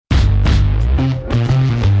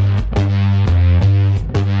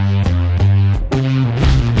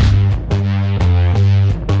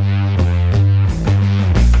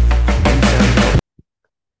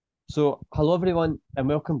Hello everyone, and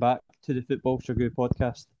welcome back to the Football Chuggu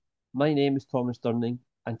podcast. My name is Thomas Durning,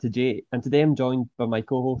 and today I'm joined by my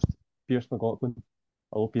co-host Pierce McLaughlin.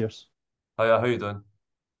 Hello, Pierce. Hiya, how you doing?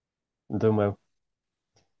 I'm doing well.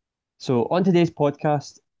 So, on today's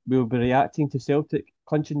podcast, we'll be reacting to Celtic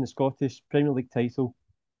clinching the Scottish Premier League title,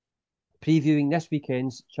 previewing this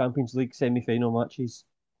weekend's Champions League semi-final matches,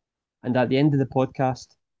 and at the end of the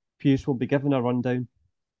podcast, Pierce will be giving a rundown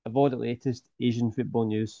of all the latest Asian football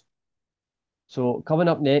news. So, coming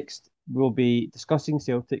up next, we'll be discussing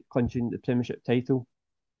Celtic clinching the Premiership title.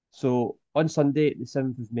 So, on Sunday, the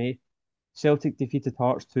 7th of May, Celtic defeated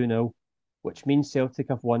Hearts 2-0, which means Celtic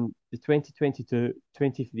have won the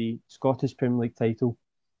 2022-23 Scottish Premier League title.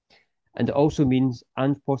 And it also means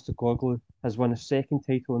Ange Postecoglou has won a second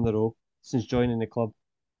title in a row since joining the club.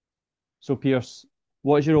 So, Pierce,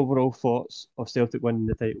 what is your overall thoughts of Celtic winning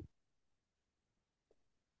the title?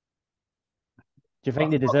 Do you I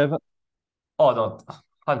think they thought, deserve it? oh no,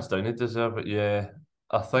 hands down they deserve it. Yeah,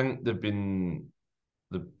 I think they've been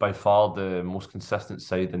by far the most consistent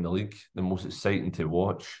side in the league, the most exciting to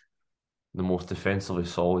watch, the most defensively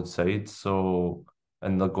solid side. So,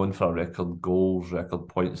 and they're going for a record goals, record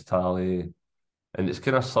points tally, and it's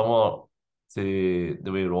kind of similar to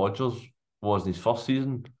the way Rodgers was in his first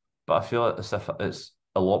season. But I feel like as if it's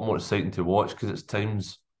a lot more exciting to watch because it's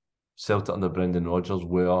times Celtic under Brendan Rodgers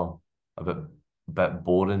were a bit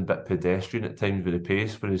boring, bit pedestrian at times with the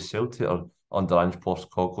pace, whereas Celtic are under Ange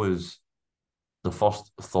Postecoglou's the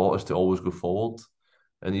first thought is to always go forward.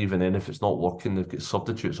 And even then, if it's not working, they've got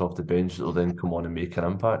substitutes off the bench that will then come on and make an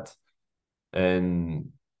impact. And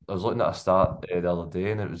I was looking at a stat the other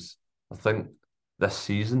day, and it was, I think, this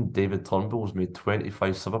season, David Turnbull's made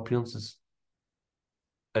 25 sub appearances.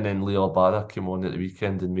 And then Leo Barra came on at the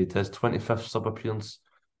weekend and made his 25th sub appearance.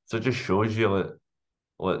 So it just shows you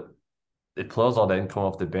like the players are then coming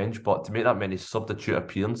off the bench, but to make that many substitute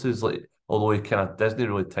appearances, like although he kind of doesn't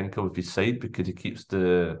really tinker with his side because he keeps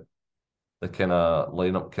the kind of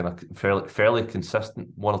lineup kind of fairly consistent,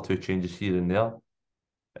 one or two changes here and there.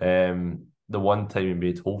 The one time he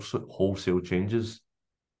made wholesale changes,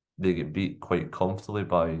 they get beat quite comfortably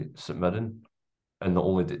by St Mirren in the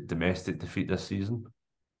only domestic defeat this season.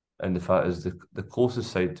 And the fact is, the closest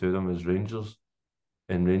side to them is Rangers,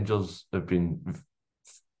 and Rangers have been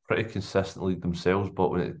pretty consistently themselves, but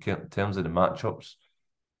when it in terms of the matchups,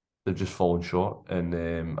 they've just fallen short. And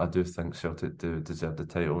I do think Celtic do deserve the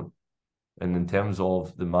title. And in terms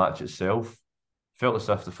of the match itself, felt as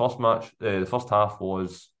if the first half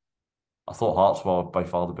was, I thought Hearts were by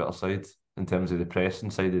far the better side in terms of the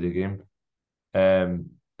pressing side of the game. And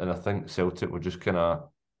I think Celtic were just kind of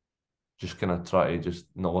try to just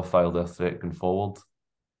nullify their threat going forward.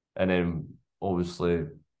 And then obviously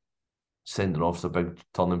sending off's a big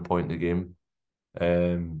turning point in the game.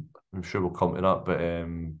 I'm sure we'll come to that, but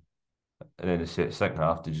and then the second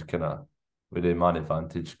half they just kind of with the man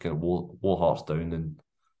advantage kind of wore Hearts down and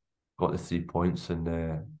got the 3 points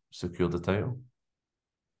and secured the title.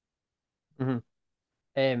 hmm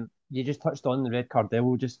You just touched on the red card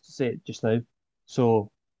devil just said just now.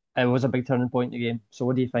 So it was a big turning point in the game. So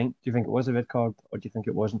what do you think? Do you think it was a red card or do you think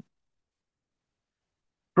it wasn't?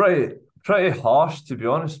 Pretty harsh to be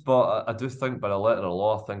honest, but I do think by the letter of the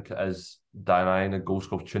law, I think it is denying a goal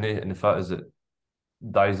scope opportunity, and the fact is that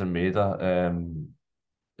Dyson Maeda,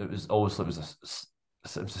 it was obviously it was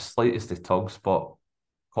the slightest of tugs, but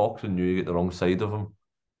Cochrane knew he got the wrong side of him,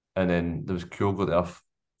 and then there was Kyogo there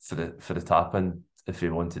for the tap in if he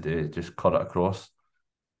wanted to just cut it across.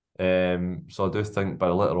 So I do think by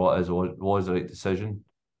the letter of the law, it was the right decision.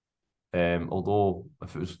 Although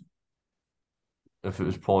if it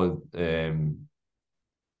was probably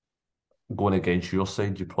going against your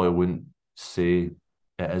side, you probably wouldn't say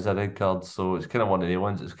it is a red card. So it's kind of one of the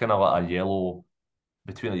ones. It's kind of like a yellow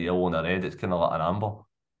between a yellow and a red. It's kind of like an amber.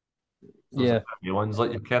 So it's like Yeah. one of the ones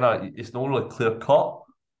like you kind of it's not really clear cut,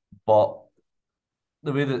 but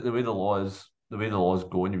the way the law is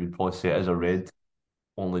going, you would probably say it is a red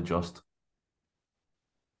only just.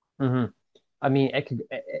 hmm I mean, it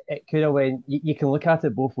could have went. You can look at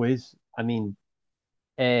it both ways. I mean,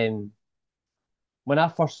 um, when I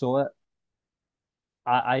first saw it,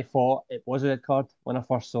 I thought it was a red card when I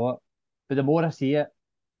first saw it. But the more I see it,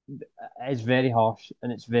 it's very harsh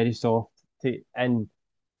and it's very soft. And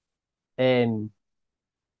um,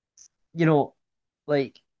 you know,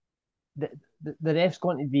 like the ref's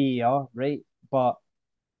going to VAR, right? But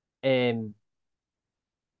um,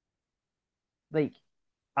 like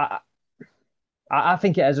I I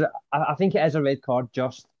think it is. I think it is a red card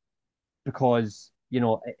just because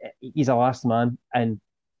he's a last man, and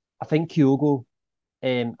I think Kyogo.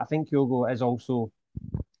 I think Kyogo is also.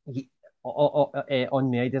 he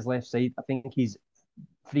on Maeda's left side. I think he's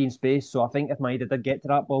free in space. So I think if Maeda did get to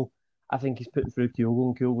that ball, I think he's putting through Kyogo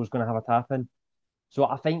and Kyogo's going to have a tap in. So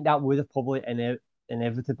I think that would have probably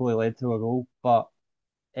inevitably led to a goal. But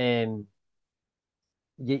um,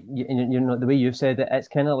 you know the way you've said it, it's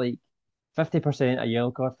kind of like 50% a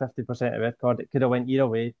yellow card, 50% a red card. It could have went either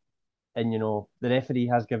way, and you know the referee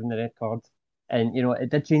has given the red card, and you know it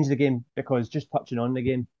did change the game because just touching on the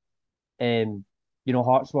game, um, you know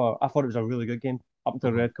Hearts were. I thought it was a really good game up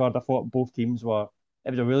until the Mhm. red card. I thought both teams were.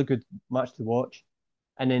 It was a really good match to watch,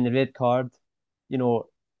 and then the red card, you know,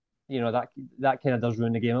 that kind of does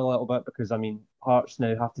ruin the game a little bit because I mean Hearts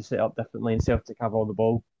now have to set up differently and Celtic have all the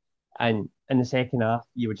ball, and in the second half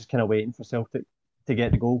you were just kind of waiting for Celtic to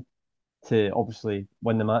get the goal to obviously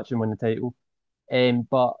win the match and win the title.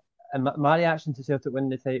 But my reaction to Celtic winning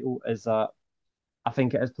the title is that I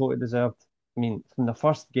think it is totally deserved. I mean, from the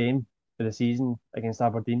first game of the season against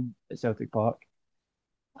Aberdeen at Celtic Park,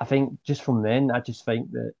 I think just from then, I just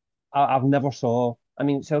think that I've never saw. I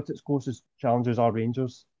mean, Celtic's closest challengers are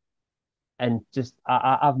Rangers, and just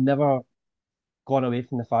I've never gone away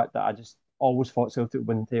from the fact that I just always thought Celtic would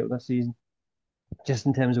win the title this season. Just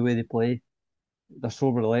in terms of the way they play, they're so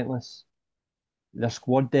relentless. Their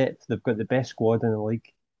squad depth, they've got the best squad in the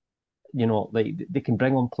league. You know, like they can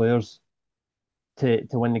bring on players to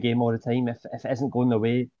win the game all the time if it isn't going their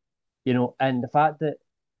way. You know, and the fact that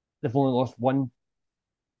they've only lost one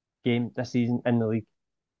game this season in the league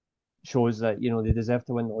shows that you know they deserve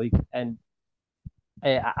to win the league. And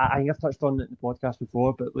I think I've touched on it in the podcast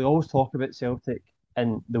before, but we always talk about Celtic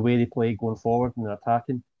and the way they play going forward and their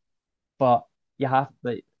attacking. But you have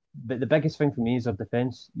like, but the biggest thing for me is their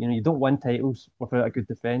defence. You know, you don't win titles without a good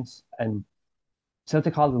defence, and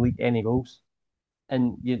Celtic hardly leak any goals.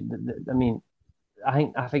 And I mean,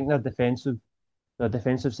 I think their defensive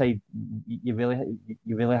side, you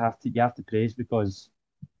really have to praise because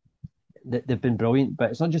they've been brilliant.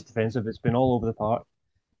 But it's not just defensive; it's been all over the park,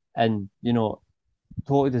 and you know,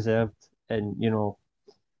 totally deserved. And you know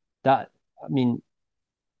that I mean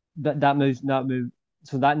that move.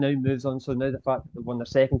 So that now moves on. So now the fact that they won their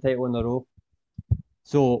second title in a row.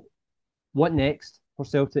 So what next for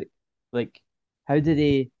Celtic? Like, how do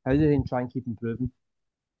they try and keep improving?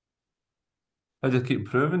 How do they keep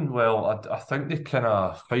improving? Well, I think they kind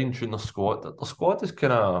of fine tune the squad. The squad is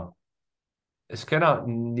kind of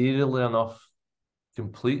nearly enough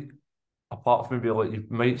complete. Apart from maybe like you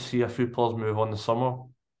might see a few players move on the summer.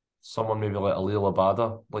 Someone maybe like Ali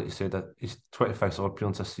Labada, like you said, that he's 25 summer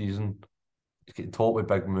appearance this season. He's getting taught with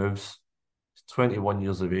big moves. He's 21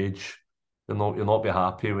 years of age. You'll not be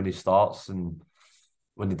happy when he starts, and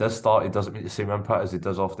when he does start, he doesn't make the same impact as he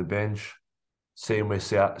does off the bench. Same with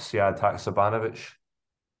Sead Haksabanovic.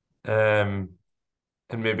 Um,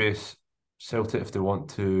 and maybe Celtic, if they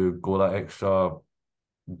want to go that extra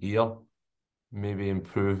year, maybe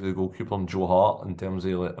improve the goalkeeper on Joe Hart in terms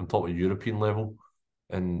of like, I'm talking European level,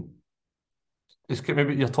 and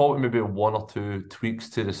maybe you're talking maybe one or two tweaks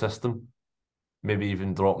to the system, maybe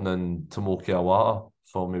even dropping in Tomoki Awata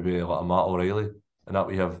for maybe like a Matt O'Reilly, and that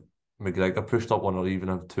we have McGregor pushed up one, or even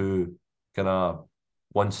have two kind of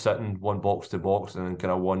one sitting, one box to box, and then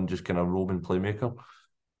kind of one just kind of roaming playmaker.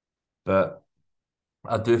 But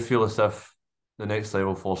I do feel as if the next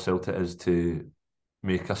level for Celtic is to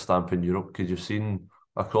make a stamp in Europe because you've seen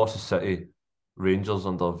across the city, Rangers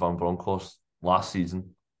under Van Bronckhorst last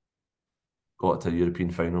season got to a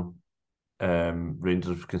European final.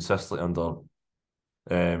 Rangers consistently under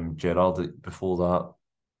Gerrard before that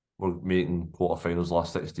were making quarterfinals,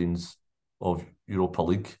 last 16s of Europa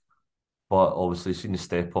League, but obviously seen the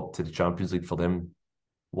step up to the Champions League for them,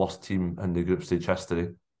 worst team in the group stage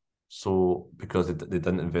history. So because they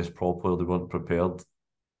didn't invest properly, they weren't prepared.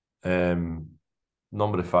 Um,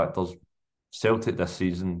 Number of factors. Celtic this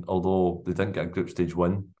season, although they didn't get a group stage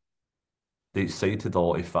win, they excited a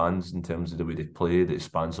lot of fans in terms of the way they play, the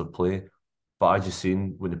expansive play. But as you've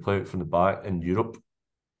seen, when they play it from the back in Europe,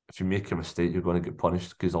 if you make a mistake, you're going to get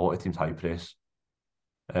punished because a lot of teams high press.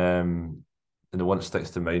 And the one that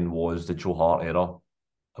sticks to mind was the Joe Hart error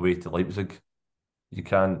away to Leipzig. You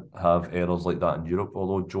can't have errors like that in Europe.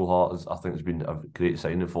 Although Joe Hart I think, has been a great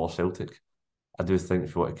signing for Celtic. I do think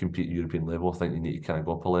if you want to compete at European level, I think you need to kind of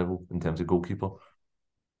go up a level in terms of goalkeeper.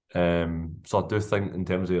 So I do think in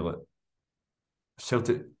terms of like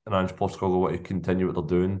Celtic and Ange Postecoglou want to continue what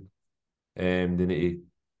they're doing. They need to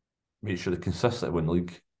make sure they consistently win the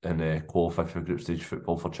league and qualify for group stage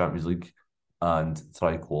football for Champions League and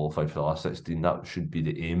try qualify for the last 16. That should be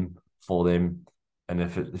the aim for them. And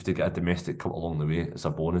if they get a domestic cup along the way, it's a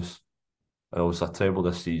bonus. And also a treble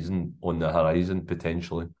this season on the horizon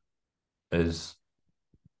potentially is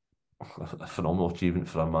a phenomenal achievement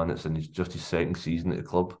for a man. It's in just his second season at the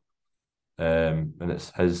club, and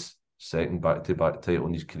it's his second back-to-back title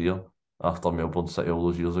in his career after Melbourne City all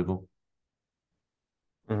those years ago.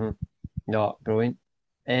 Hmm. No, brilliant.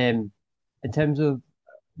 Um, in terms of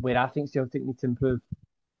where I think Celtic need to improve,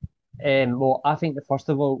 well, I think that first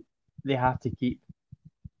of all they have to keep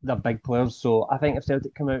their big players. So I think if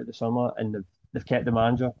Celtic come out of the summer and they've kept the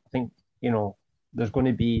manager, I think there's going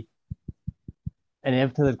to be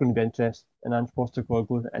inevitably there's going to be interest in Ange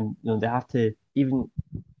Postecoglou, and they have to even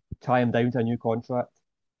tie him down to a new contract.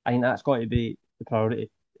 I think that's got to be the priority.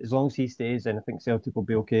 As long as he stays, then I think Celtic will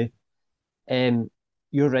be okay. Um,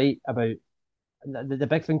 you're right about the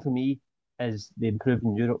big thing for me is the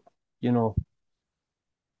improvement in Europe. You know,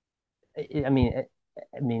 I mean,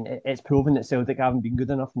 it's proven that Celtic haven't been good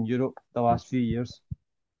enough in Europe the last few years,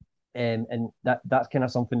 and that's kind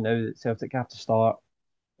of something now that Celtic have to start.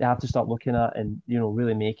 They have to start looking at and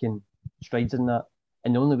really making strides in that.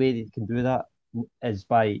 And the only way they can do that is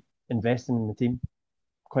by investing in the team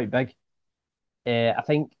quite big. I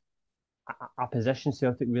think a position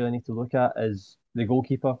Celtic really need to look at is the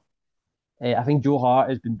goalkeeper. I think Joe Hart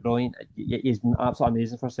has been brilliant. He's been absolutely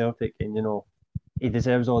amazing for Celtic, and he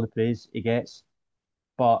deserves all the praise he gets.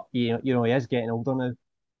 But he is getting older now,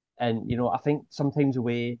 and I think sometimes the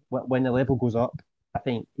way when the level goes up, I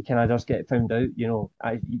think he kind of just get found out. You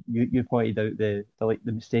pointed out the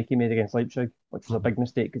mistake he made against Leipzig, which was a big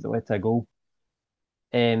mistake because it led to a goal.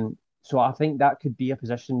 So I think that could be a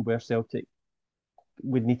position where Celtic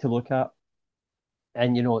would need to look at.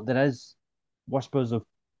 And there is whispers of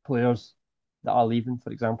players that are leaving.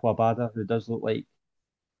 For example, Abada, who does look like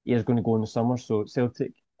he is going to go in the summer. So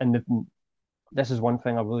Celtic, and this is one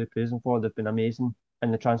thing I really praise them for. They've been amazing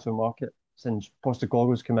in the transfer market since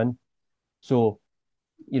Postecoglou's come in. So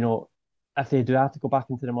you know, if they do have to go back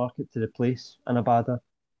into the market to replace an Abada,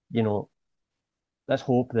 you know, let's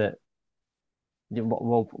hope that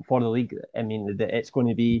well for the league. I mean, that it's going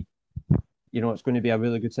to be it's going to be a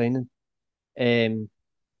really good signing. Um,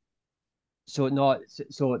 so no,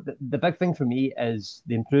 so the big thing for me is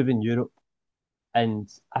the improving Europe. And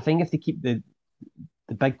I think if they keep the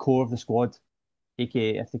big core of the squad,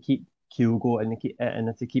 aka if they keep Chuggu and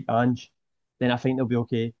if they keep Ange, then I think they'll be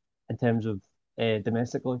okay in terms of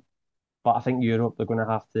domestically. But I think Europe they're going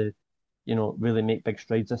to have to, really make big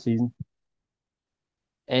strides this season.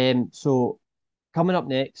 So coming up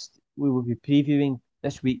next, we will be previewing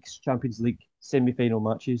this week's Champions League semi-final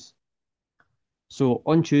matches. So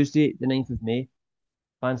on Tuesday, the 9th of May,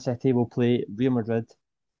 Man City will play Real Madrid,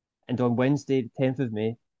 and on Wednesday, the 10th of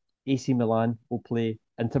May, AC Milan will play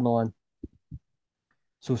Inter Milan.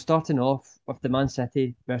 So starting off with the Man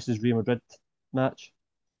City versus Real Madrid match.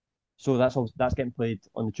 So that's getting played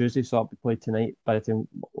on the Tuesday, so that'll be played tonight by the time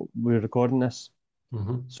we're recording this.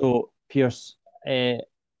 Mm-hmm. So Pierce, uh,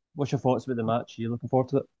 what's your thoughts about the match? Are you looking forward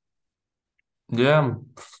to it? Yeah, I'm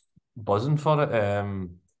buzzing for it.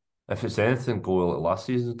 If it's anything go like last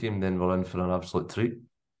season's game, then we're in for an absolute treat.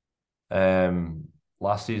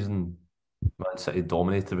 Last season, Man City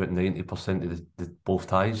dominated about 90% of the both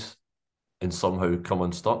ties and somehow come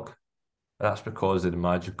unstuck. And that's because of the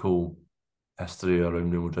magical history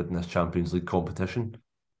around Real Madrid in this Champions League competition.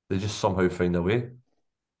 They just somehow find a way.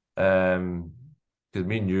 Um, because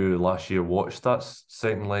me and you last year watched that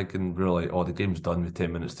second leg and we were like, oh, the game's done with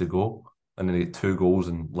 10 minutes to go. And then they get two goals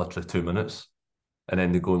in literally 2 minutes. And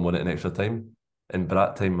then they go and win it in extra time. And by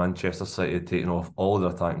that time, Manchester City had taken off all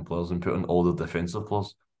their attacking players and put on all their defensive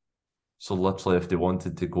players. So literally, if they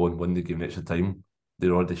wanted to go and win the game in extra time,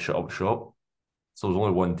 they'd already shut up shop. So there was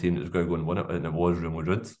only one team that was going to go and win it, and it was Real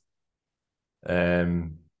Madrid.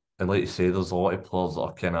 And like you say, there's a lot of players that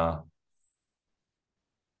are kind of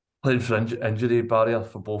playing for injury barrier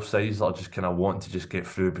for both sides that are just kind of wanting to just get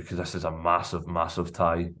through because this is a massive, massive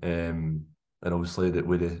tie. And obviously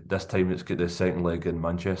that this time it's got the second leg in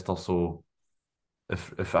Manchester. So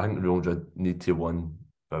if I think Real Madrid need to win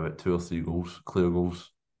by about two or three goals, clear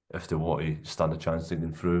goals, if they want to stand a chance of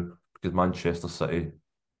getting through, because Manchester City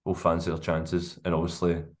will fancy their chances, and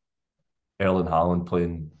obviously Erling Haaland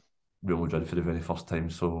playing Real Madrid for the very first time,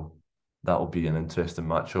 so that'll be an interesting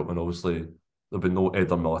matchup. And obviously there'll be no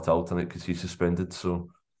Eder Militao tonight because he's suspended, so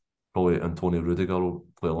probably Antonio Rudiger will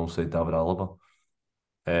play alongside David Alaba.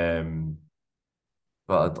 Um,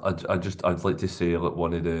 but I'd like to say like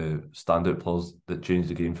one of the standout players that changed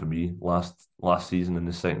the game for me last season in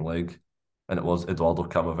the second leg, and it was Eduardo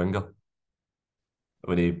Camavinga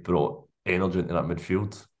when he brought energy into that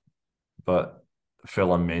midfield. But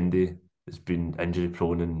Ferland Mendy has been injury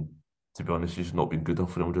prone, and to be honest, he's not been good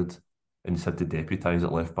enough for Real Madrid. And he's had to deputise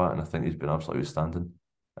at left back, and I think he's been absolutely outstanding.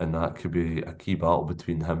 and that could be a key battle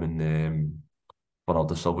between him and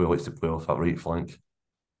Bernardo Silva, who likes to play off that right flank.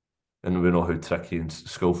 And we know how tricky and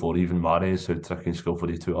skillful, even Mahrez, how tricky and skillful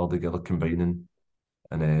they two are together combining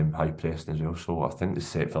and high pressing as well. So I think the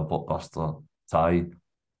set for a blockbuster tie,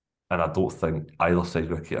 and I don't think either side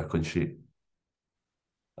will get a clean sheet.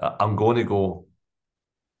 I'm going to go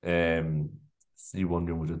 3-1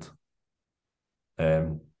 Real Madrid.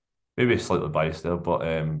 Um, Maybe slightly biased there, but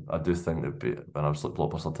I do think it'd be an absolute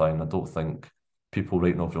blockbuster tie, and I don't think people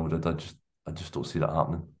writing off Real Madrid. I just don't see that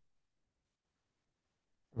happening.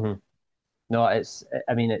 Mhm. No, I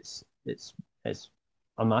mean, it's it's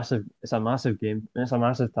a massive game, and it's a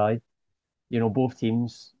massive tie. Both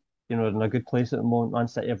teams, are in a good place at the moment. Man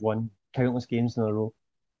City have won countless games in a row.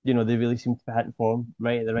 They really seem to be hitting form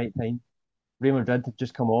right at the right time. Real Madrid have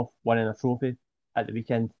just come off winning a trophy at the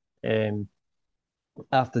weekend, um,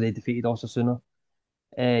 after they defeated Osasuna.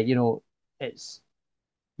 You know, it's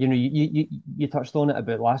you touched on it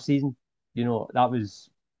about last season. That was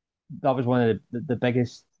one of the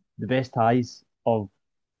biggest, the best ties of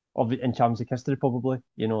in Champions League history probably.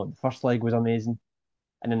 The first leg was amazing,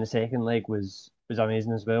 and then the second leg was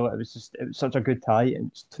amazing as well. It was such a good tie, and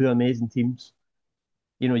it's two amazing teams.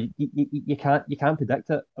 You can't predict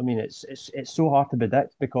it. I mean, it's so hard to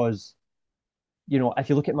predict because if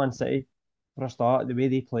you look at Man City for a start, the way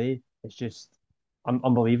they play, it's just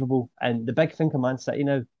unbelievable. And the big thing for Man City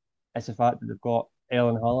now is the fact that they've got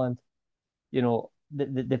Erling Haaland.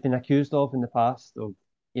 They've been accused of in the past of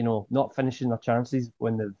not finishing their chances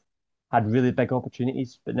when they've had really big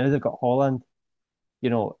opportunities, but now they've got Haaland. You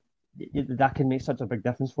know that can make such a big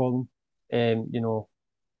difference for them.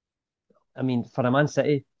 I mean, for a Man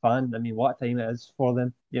City fan, I mean, what a time it is for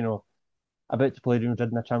them. About to play Real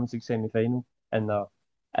Madrid in a Champions League semi-final, and they're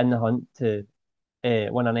in the hunt to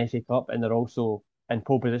win an FA Cup, and they're also in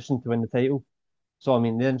pole position to win the title. So I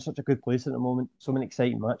mean, they're in such a good place at the moment. So many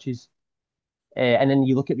exciting matches. And then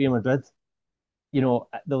you look at Real Madrid. The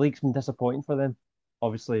league's been disappointing for them.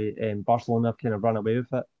 Obviously, Barcelona have kind of run away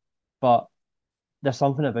with it, but there's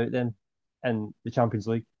something about them in the Champions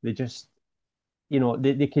League. They just,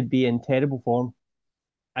 they could be in terrible form,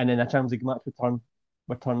 and then a Champions League match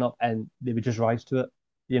would turn up, and they would just rise to it.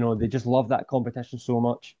 They just love that competition so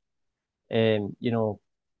much. Um, you know,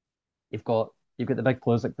 you've got you've got the big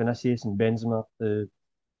players like Vinicius and Benzema. They're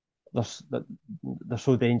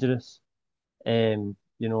so dangerous. Um,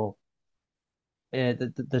 you know,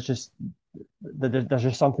 there's just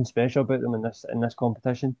something special about them in this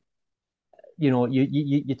competition.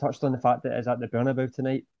 You touched on the fact that it's at the Bernabeu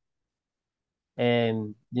tonight.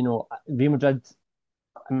 Real Madrid.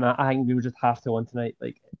 I think Real Madrid have to win tonight.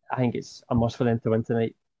 Like, I think it's a must for them to win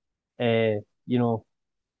tonight. You know,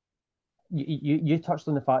 you touched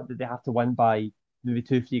on the fact that they have to win by maybe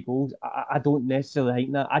 2, 3 goals. I don't necessarily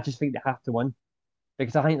think that. I just think they have to win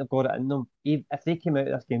because I think they've got it in them. If they came out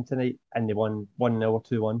of this game tonight and they won 1-0 or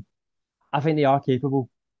 2-1, I think they are capable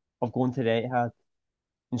of going to the Etihad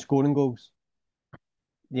and scoring goals.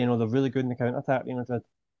 They're really good in the counter attack, Real Madrid.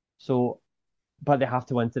 So, but they have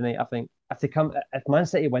to win tonight. I think if Man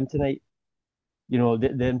City win tonight,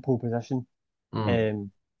 they're in pole position. Mm.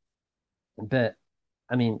 Um, but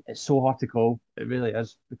I mean, it's so hard to call. It really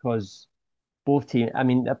is because both teams. I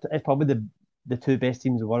mean, it's probably the two best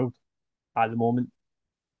teams in the world at the moment.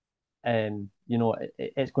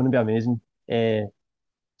 It's going to be amazing.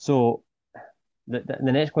 So the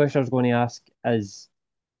next question I was going to ask is,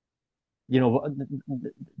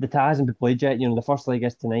 the tie hasn't been played yet. The first leg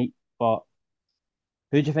is tonight, but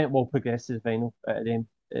who do you think will progress to the final out of them,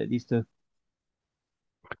 these two?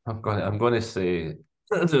 I'm going to say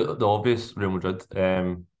the obvious Real Madrid.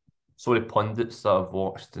 So many pundits that I've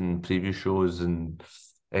watched in previous shows and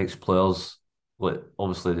ex-players, like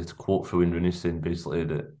obviously the quote for Wayne Rooney saying basically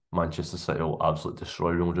that Manchester City will absolutely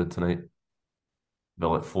destroy Real Madrid tonight. They're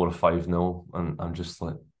like 4 or 5-0, and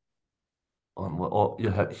oh, you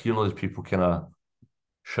hear all these people kind of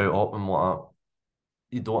shout up and whatnot.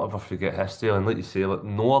 You don't ever forget history, and like you say, like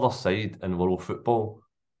no other side in world football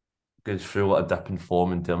goes through like a dip in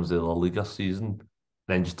form in terms of the La Liga season,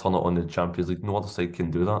 then just turn it on the Champions League. No other side can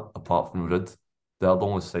do that apart from Madrid. They're the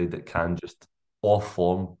only side that can just off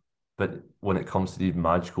form. But when it comes to these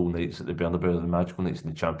magical nights at the Bernabeu, the magical nights in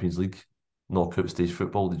the Champions League, knockout stage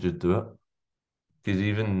football, they just do it. Because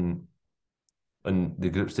even in the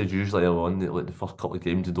group stage, usually early on, like the first couple of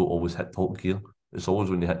games, they don't always hit top gear. It's always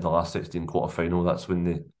when they hit the last 16 quarter final, that's when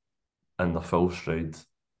they in the full stride,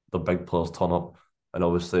 the big players turn up. And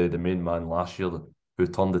obviously, the main man last year who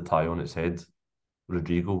turned the tie on its head,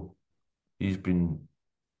 Rodrigo, he's been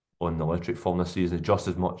on the electric form this season just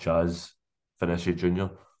as much as Vinicius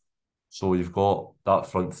Junior. So you've got that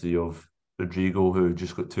front three of Rodrigo, who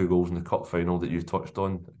just got 2 goals in the cup final that you touched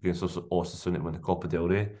on against Osasuna to win the Copa del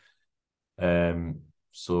Rey.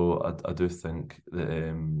 So I do think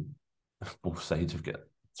that both sides have got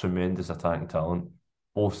tremendous attacking talent.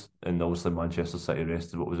 Both, and obviously Manchester City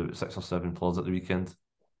rested, what was it, about 6 or 7 players at the weekend.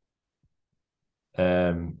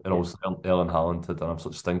 And Yeah. obviously Erling Haaland had an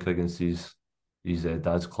absolute stinker against his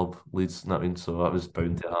dad's club, Leeds. You know what I mean? So that was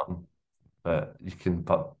bound to happen. But you can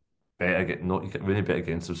bet against, not you can really bet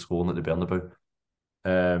against them scoring at the Bernabeu.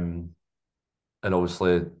 Um, and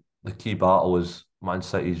obviously the key battle is Man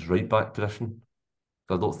City's right back position.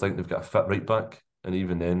 I don't think they've got a fit right back, and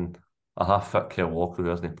even then, a half fit Kyle Walker who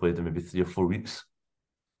hasn't played in maybe 3 or 4 weeks,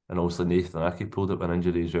 and obviously Nathan Ake pulled up an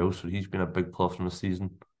injury as well, so he's been a big player from the season.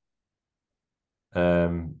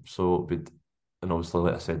 So it'd be, and obviously,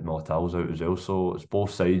 like I said, Militao's out as well. So it's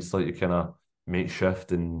both sides like to kind of make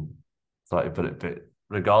shift and try to put it. But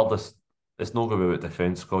regardless, it's not going to be about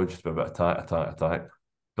defence, Scott. Just about attack, attack, attack.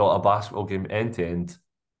 Got a basketball game end to end,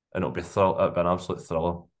 and it'll be an absolute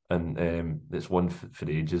thriller. And it's one for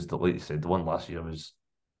the ages. That, like you said, the one last year was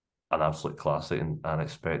an absolute classic, and I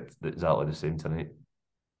expect exactly the same tonight.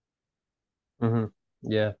 hmm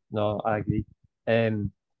Yeah, no, I agree.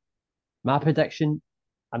 Um, my prediction,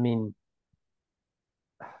 I mean,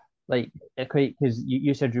 like, quite because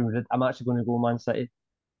you said Real Madrid, I'm actually going to go Man City.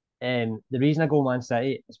 The reason I go Man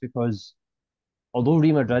City is because although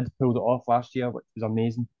Real Madrid pulled it off last year, which was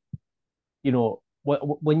amazing,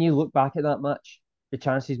 when you look back at that match, the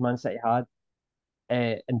chances Man City had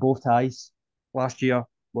in both ties last year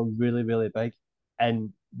were really, really big,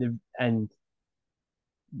 and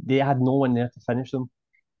they had no one there to finish them.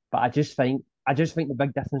 But I just think the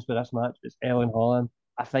big difference with this match is Erling Haaland.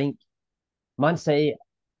 I think Man City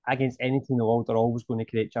against any team in the world are always going to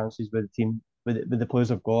create chances with the team with the players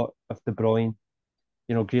they've got, with De Bruyne,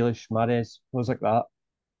 Grealish, Mahrez, players like that.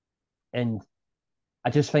 And I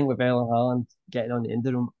just think with Erling Haaland getting on the end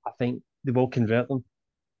of them, I think they will convert them.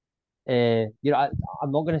 I'm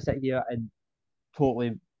not going to sit here and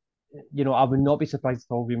totally, I would not be surprised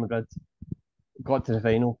if all Real Madrid got to the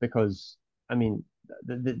final because, I mean,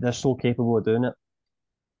 they're so capable of doing it.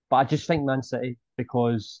 But I just think Man City,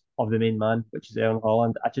 because of the main man, which is Erling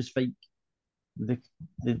Haaland, I just think the,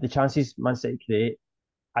 the chances Man City create,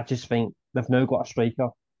 I just think they've now got a striker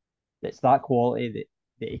that's that quality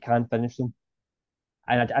that he can finish them.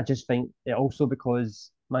 And I just think it also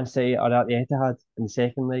because Man City are at the Etihad in the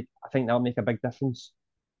second leg, I think that'll make a big difference.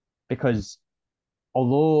 Because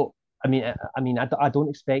although, I don't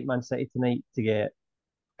expect Man City tonight to get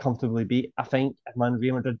comfortably beat. I think if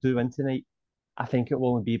Real Madrid do win tonight, I think it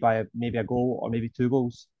will only be by maybe a goal or maybe 2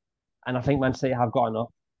 goals. And I think Man City have got enough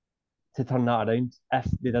to turn that around if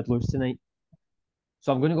they did lose tonight.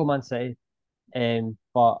 So I'm going to go Man City.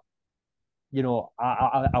 But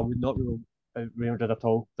I would not rule out Real Madrid at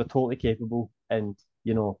all. They're totally capable, and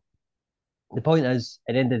the point is,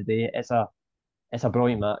 at the end of the day, it's a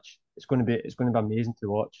brilliant match. It's going to be amazing to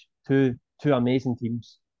watch. Two amazing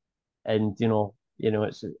teams, and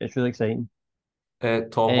it's really exciting.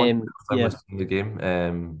 Tom, one thing Yeah, listening to the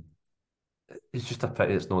game, it's just a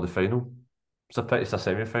pity it's not the final. It's a pity it's a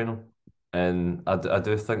semi-final. And I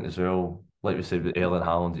do think as well, like we said with Erling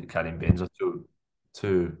Haaland and Karim Benzema,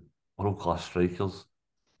 two world-class strikers.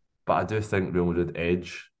 But I do think Real Madrid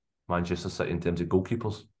edge Manchester City in terms of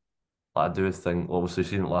goalkeepers. Like, I do think, obviously,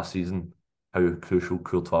 seen it last season, how crucial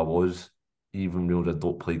Courtois was. Even Real Madrid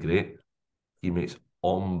don't play great. He makes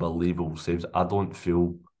unbelievable saves. I don't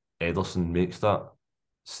feel Ederson makes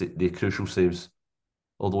the crucial saves.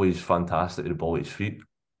 Although he's fantastic at the ball at his feet,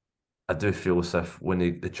 I do feel as if when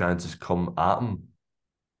the chances come at him,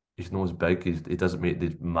 he's not as big. He doesn't make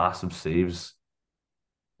the massive saves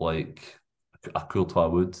like a Courtois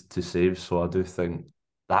would to save. So I do think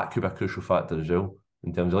that could be a crucial factor as well.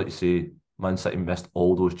 In terms of, like you say, Man City missed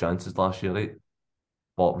all those chances last year, right?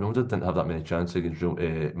 But Real Madrid didn't have that many chances against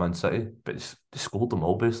Man City, but they scored them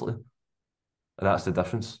all basically. And that's the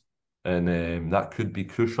difference. And that could be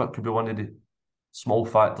crucial. That could be one of the small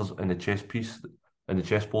factors in the chess piece, in the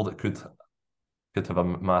chessboard that could have a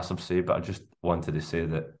massive say. But I just wanted to say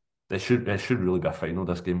that it should really be a final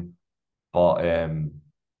this game. But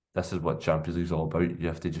this is what Champions League's all about. You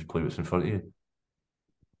have to just play what's in front of you.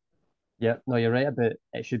 yeah. No, you're right about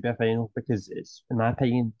it should be a final because it's, in my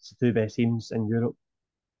opinion, it's the two best teams in Europe.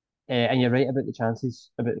 And you're right about the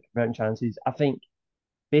chances, about the converting chances. I think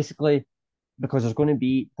basically because there's going to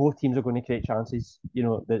be both teams are going to create chances.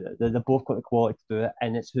 They've both got the quality to do it,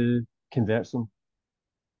 and it's who converts them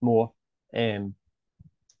more.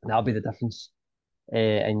 That'll be the difference.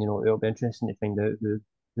 And it'll be interesting to find out who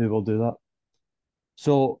will do that.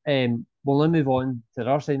 So we'll now move on to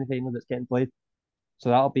our semi-final that's getting played. So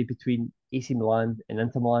that'll be between AC Milan and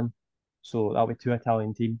Inter Milan. So that'll be two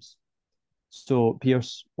Italian teams. So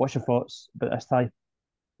Pierce, what's your thoughts about this tie?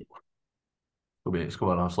 It's going to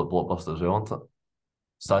be an absolute blockbuster as well, isn't it?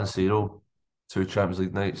 San Siro, two Champions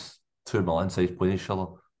League nights, two Milan sides playing each other.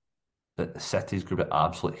 The cities going to be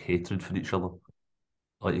absolute hatred for each other.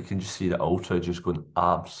 Like you can just see the ultra just going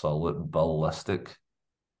absolute ballistic,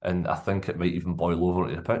 and I think it might even boil over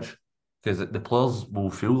to the pitch because the players will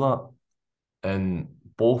feel that. And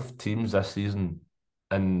both teams this season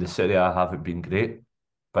in the Serie A haven't been great,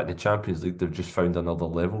 but in the Champions League they've just found another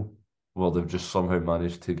level where they've just somehow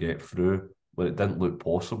managed to get through where it didn't look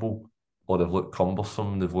possible, or they've looked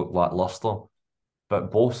cumbersome, they've looked lackluster.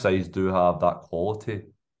 But both sides do have that quality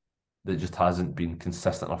that just hasn't been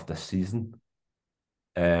consistent enough this season.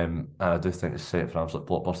 And I do think it's set for an absolute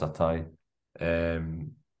blockbuster tie.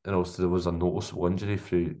 And also there was a noticeable injury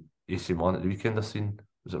for AC Milan at the weekend. I seen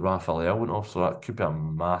was it Raphael went off, so that could be a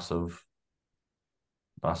massive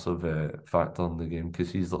factor in the game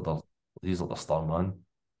because he's like the star man.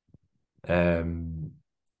 Um,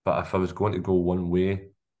 but if I was going to go one way,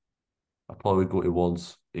 I'd probably go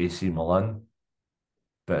towards AC Milan.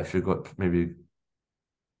 But if you've got maybe,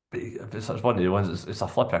 if it's one of the ones, it's a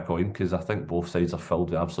flip a coin because I think both sides are filled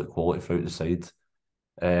with absolute quality throughout the side.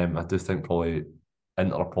 I do think probably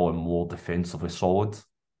Inter are probably more defensively solid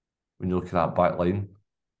when you look at that back line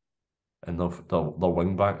and their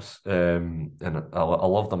wing backs. And I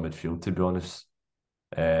love their midfield to be honest.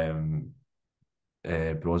 Um,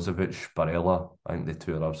 Brozovic, Barella, I think the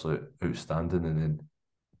two are absolutely outstanding. And then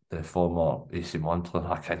the former AC Milan player,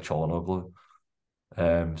 Hakan Çalhanoğlu.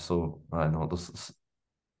 So I know there's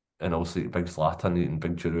and also big Zlatan and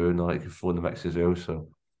big Giroud and all that you can throw in the mix as well. So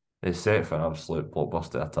it's set for an absolute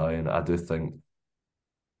blockbuster tie, and I do think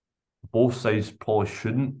both sides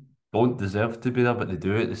probably don't deserve to be there, but they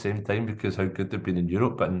do at the same time because how good they've been in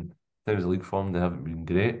Europe. But in terms of league form, they haven't been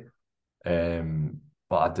great.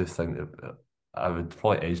 But I do think that I would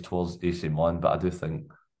probably edge towards AC Milan, but I do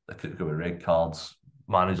think they could go with red cards,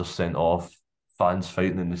 managers sent off, fans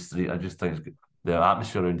fighting in the street. I just think the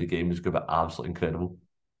atmosphere around the game is going to be absolutely incredible.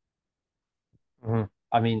 Mhm.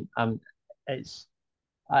 I mean, it's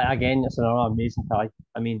again, it's another amazing tie.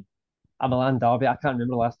 I mean, a Milan derby. I can't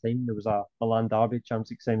remember the last time there was a Milan derby Champions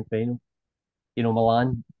League semi-final.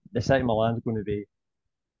 Milan, the city of Milan is going to be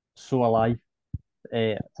so alive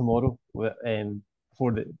tomorrow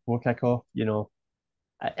before kick off.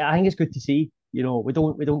 I think it's good to see. We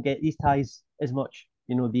don't get these ties as much.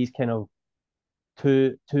 These kind of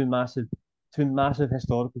two two massive two massive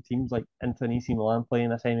historical teams like Inter and AC Milan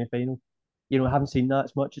playing a semi final. I haven't seen that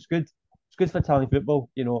as much. It's good. It's good for Italian football.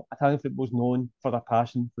 Italian football is known for their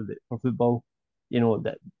passion for football.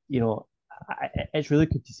 That you know it's really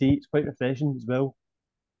good to see. It's quite refreshing as well.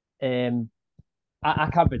 Um, I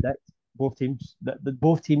can't predict both teams.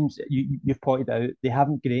 Both teams you've pointed out they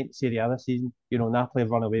haven't great Serie A this season. Napoli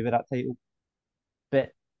have run away with that title,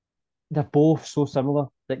 but they're both so similar.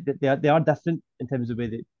 Like they are different in terms of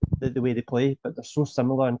the way they play, but they're so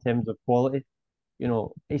similar in terms of quality.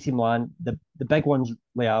 AC Milan, the big ones,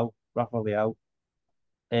 Rafa Leao.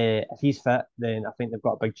 If he's fit, then I think they've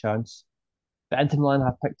got a big chance. But Inter Milan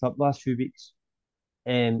have picked up the last few weeks,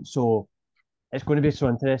 so it's going to be so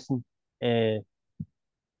interesting. I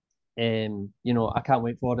can't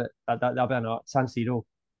wait for it. That'll be an art. San Siro,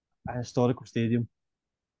 a historical stadium.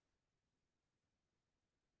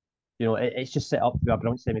 It's just set up to be a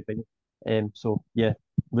brilliant semi-final. So yeah,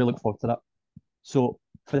 we look forward to that. So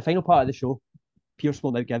for the final part of the show, Pierce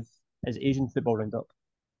will now give his Asian football roundup.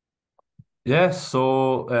 Yeah,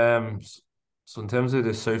 so in terms of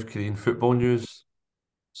the South Korean football news,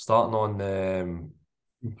 starting on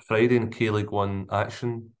Friday in K League One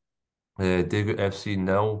action, Daegu FC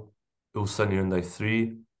 0, Ulsan Hyundai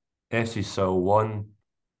 3, FC Seoul 1,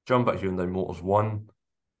 Jeonbuk Hyundai Motors 1,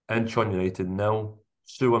 Incheon United 0,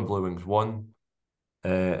 Suwon Blue Wings 1.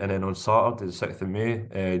 And then on Saturday, the 6th of May,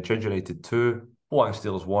 Jeju United 2, Hwang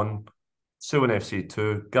Steelers 1, Suwon FC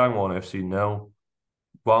 2, Gangwon FC 0,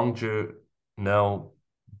 Gwangju 0,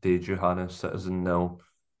 Daeju Hana Citizen 0.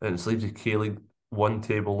 And it leaves the K League One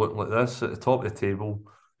table looking like this. At the top of the table,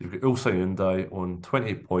 you've got Ulsan Hyundai on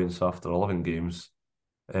 28 points after 11 games.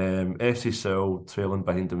 FC Seoul trailing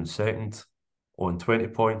behind them in second on 20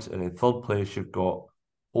 points. And in third place, you've got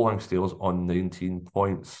Ohang Steelers on 19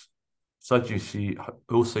 points. So as you see,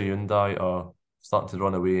 Ulsan Hyundai are starting to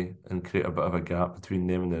run away and create a bit of a gap between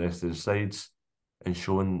them and the rest of the sides and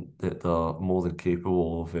showing that they're more than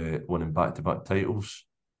capable of winning back-to-back titles.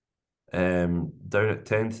 Down at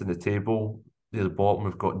 10th in the table, Near the bottom,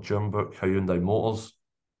 we've got Jeonbuk Hyundai Motors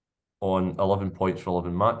on 11 points for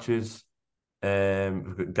 11 matches.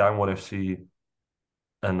 We've got Gangwon FC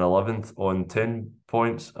in 11th on 10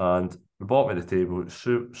 points. And the bottom of the table,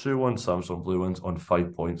 Suwon Samsung Blue Ones on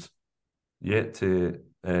 5 points. Yet to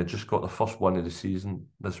just got the first one of the season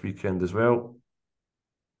this weekend as well.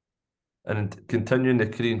 And continuing the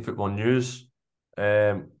Korean football news,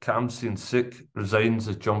 Kam Seon-sik resigns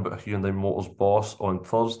as Jeonbuk Hyundai Motors boss on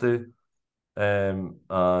Thursday.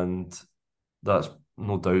 And that's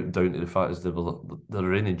no doubt down to the fact is the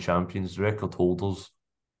reigning champions, record holders,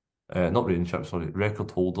 not reigning champions, sorry,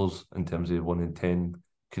 record holders in terms of 1 in 10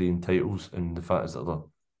 Korean titles, and the fact is that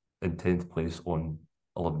they're in 10th place on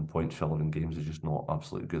 11 points for 11 games is just not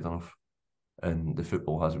absolutely good enough. And the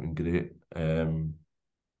football hasn't been great. And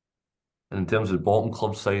in terms of the bottom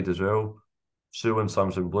club side as well, Suwon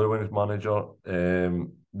Samsung Blue Wings manager,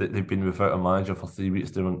 they've been without a manager for 3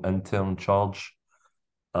 weeks. They're on interim charge.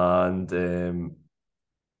 And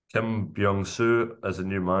Kim Byung-soo as a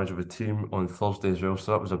new manager of the team on Thursday as well.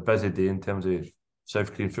 So that was a busy day in terms of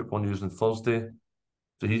South Korean football news on Thursday.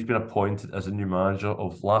 So he's been appointed as a new manager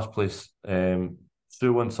of last place Suwon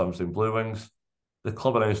Samsung Blue Wings. The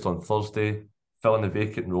club announced on Thursday, filling the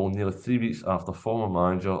vacant role nearly 3 weeks after former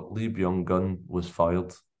manager Lee Byung-gun was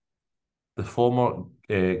fired. The former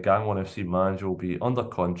Gangwon FC manager will be under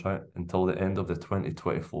contract until the end of the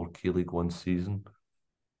 2024 K-League 1 season.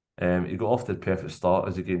 He got off to the perfect start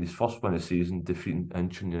as he gained his first win of the season, defeating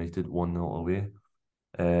Incheon United 1-0 away.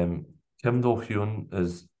 Kim Do-hyun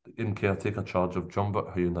is in caretaker charge of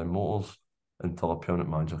Jeonbuk Hyundai Motors until a permanent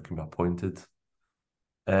manager can be appointed.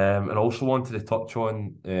 And I also wanted to touch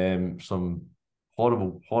on some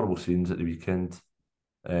horrible scenes at the weekend.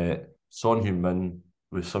 Son Heung-min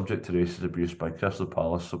was subject to racist abuse by Crystal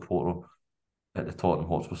Palace supporter at the Tottenham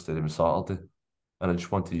Hotspur Stadium on Saturday. And I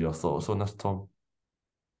just wanted your thoughts on this, Tom.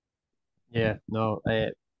 Yeah, no,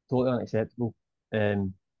 totally unacceptable.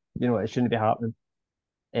 It shouldn't be happening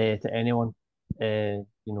to anyone. I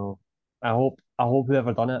hope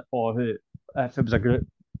whoever done it or who, if it was a group,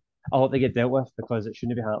 I hope they get dealt with because it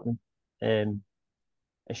shouldn't be happening. Um,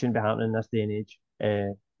 it shouldn't be happening in this day and age.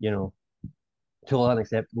 Totally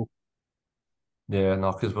unacceptable. Yeah,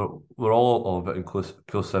 no, because we're all about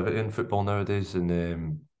inclusivity in football nowadays,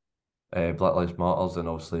 and Black Lives Matters, and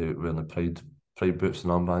obviously wearing the pride boots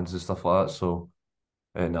and armbands and stuff like that. So,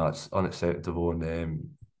 no, it's unacceptable. And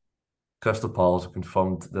Crystal Palace have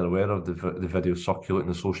confirmed they're aware of the video circulating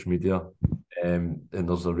on social media, and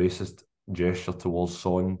there's a racist gesture towards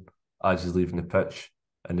Son as he's leaving the pitch,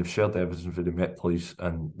 and they've shared evidence with the Met Police,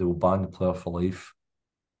 and they will ban the player for life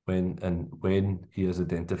when he is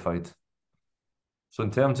identified. So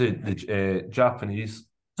in terms of the Japanese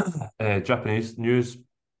news,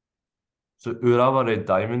 so Urawa Red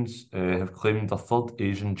Diamonds have claimed their third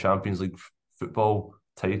Asian Champions League football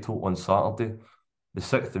title on Saturday, the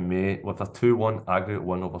 6th of May, with a 2-1 aggregate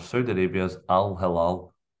win over Saudi Arabia's Al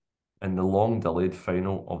Hilal in the long-delayed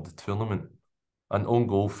final of the tournament. An own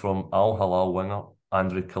goal from Al Hilal winger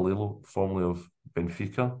Andre Kalilo, formerly of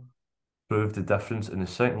Benfica, proved the difference in the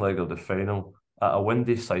second leg of the final at a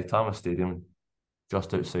windy Saitama Stadium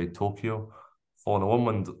just outside Tokyo,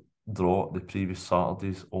 following a 1-1 draw at the previous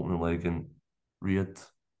Saturday's opening leg in Riyadh.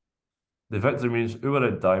 The victory means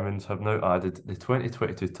Urawa Diamonds have now added the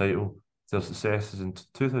 2022 title to their successes in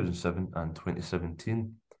 2007 and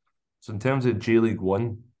 2017. So in terms of J-League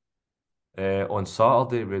 1, on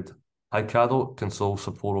Saturday we had Hokkaido Console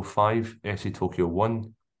Sapporo 5, FC Tokyo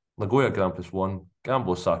 1, Nagoya Grampus 1,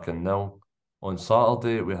 Gambo Osaka 0. On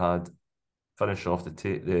Saturday we had finish off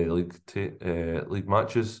the league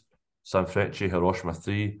matches. Sanfrecce Hiroshima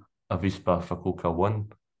 3, Avispa Fukuoka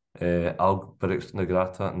 1, Alberix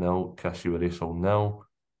Nagrata 0, Kashiwa Reysol 0,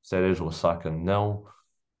 Cerezo Osaka 0,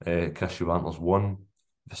 Kashiwa Antlers 1,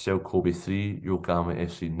 Vissel Kobe 3, Yokohama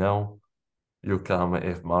FC 0, Yokohama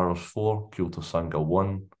F Mariners 4, Kyoto Sanga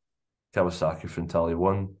 1, Kawasaki Frontale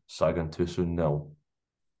 1, Sagan Tusu 0.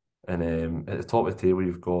 And at the top of the table,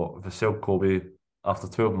 you've got Vissel Kobe after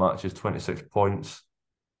 12 matches, 26 points.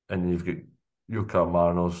 And you've got Yokohama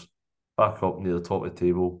Mariners back up near the top of the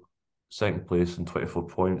table, second place in 24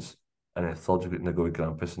 points. And then third, you've got Nagoya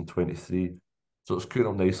Grampus in 23. So it's cooking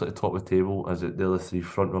up nicely at the top of the table as they're the three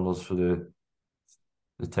front runners for the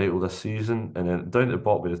title this season. And then down at the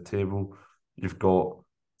bottom of the table, you've got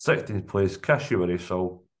 16th place, Kashiwa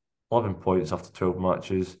Reysol, 11 points after 12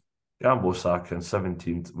 matches. Gambo Osaka in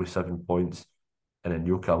 17th with 7 points. And then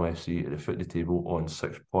Yokohama FC at the foot of the table on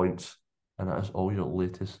 6 points. And that is all your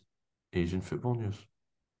latest Asian football news.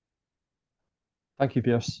 Thank you,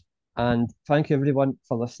 Pierce. And thank you, everyone,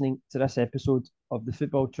 for listening to this episode of the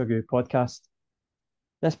Football Chuggu podcast.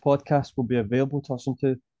 This podcast will be available to listen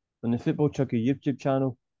to on the Football Chuggu YouTube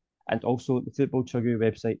channel and also the Football Chuggu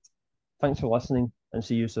website. Thanks for listening and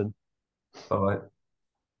see you soon. Bye bye.